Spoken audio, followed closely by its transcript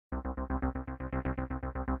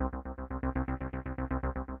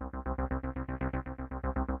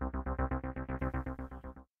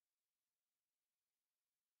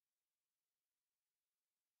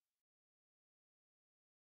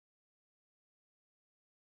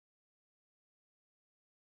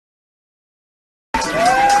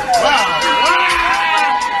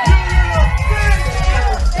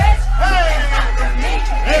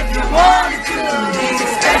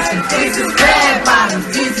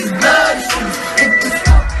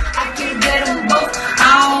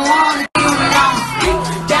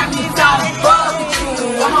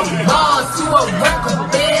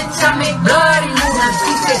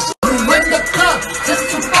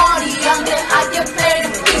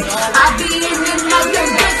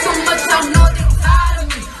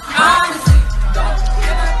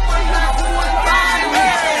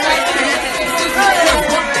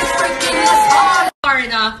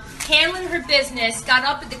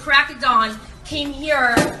crack of dawn, came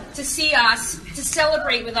here to see us, to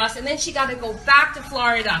celebrate with us, and then she got to go back to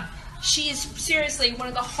Florida. She is seriously one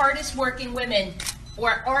of the hardest working women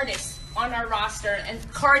or artists on our roster. And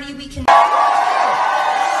Cardi, we can...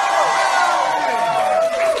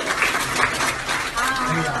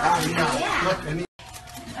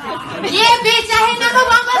 Yeah, bitch, I hit number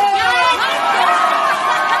one with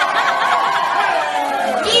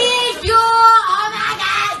yeah, you. Oh my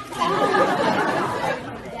God.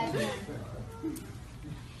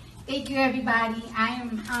 Thank you, everybody. I am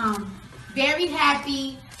very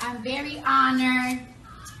happy. I'm very honored.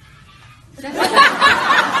 Especially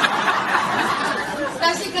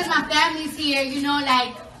because my family's here, you know,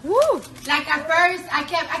 like, woo. Like at first, I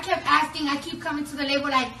kept asking, I keep coming to the label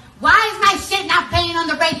like, why is my shit not playing on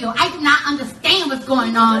the radio? I do not understand what's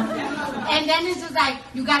going on. And then it's just like,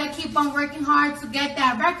 you gotta keep on working hard to get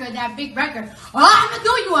that record, that big record. Oh, I'm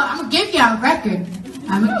gonna give you a record.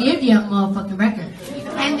 I'm gonna give you a motherfucking record.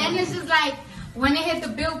 And then it's just like, when it hit the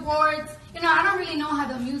billboards, you know, I don't really know how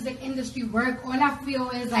the music industry works. All I feel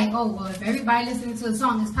is like, oh, well, if everybody listening to the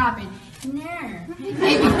song is popping, no.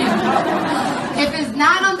 If it's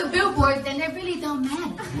not on the billboards, then it really don't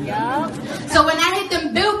matter. Yeah. So when I hit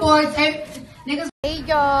them billboards, niggas. Hey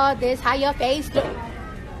y'all, this how your face look.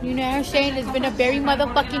 You know what I'm saying? It's been a very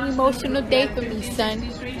motherfucking emotional day for me, son.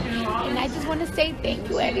 And I just want to say thank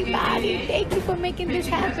you, everybody. Thank you for making this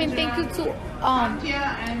happen. Thank you to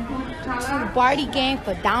Barty Gang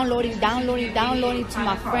for downloading to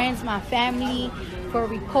my friends, my family, for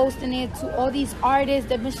reposting it, to all these artists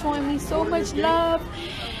that have been showing me so much love,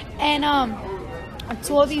 and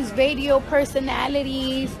to all these radio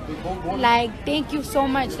personalities. Like, thank you so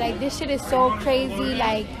much. Like, this shit is so crazy.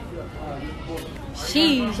 Like,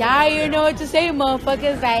 sheesh, I don't even know what to say,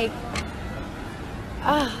 motherfuckers. Like,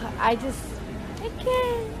 I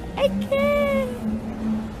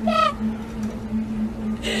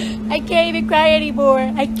can't even cry anymore.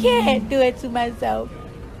 I can't do it to myself.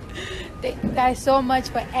 Thank you guys so much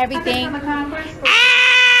for everything.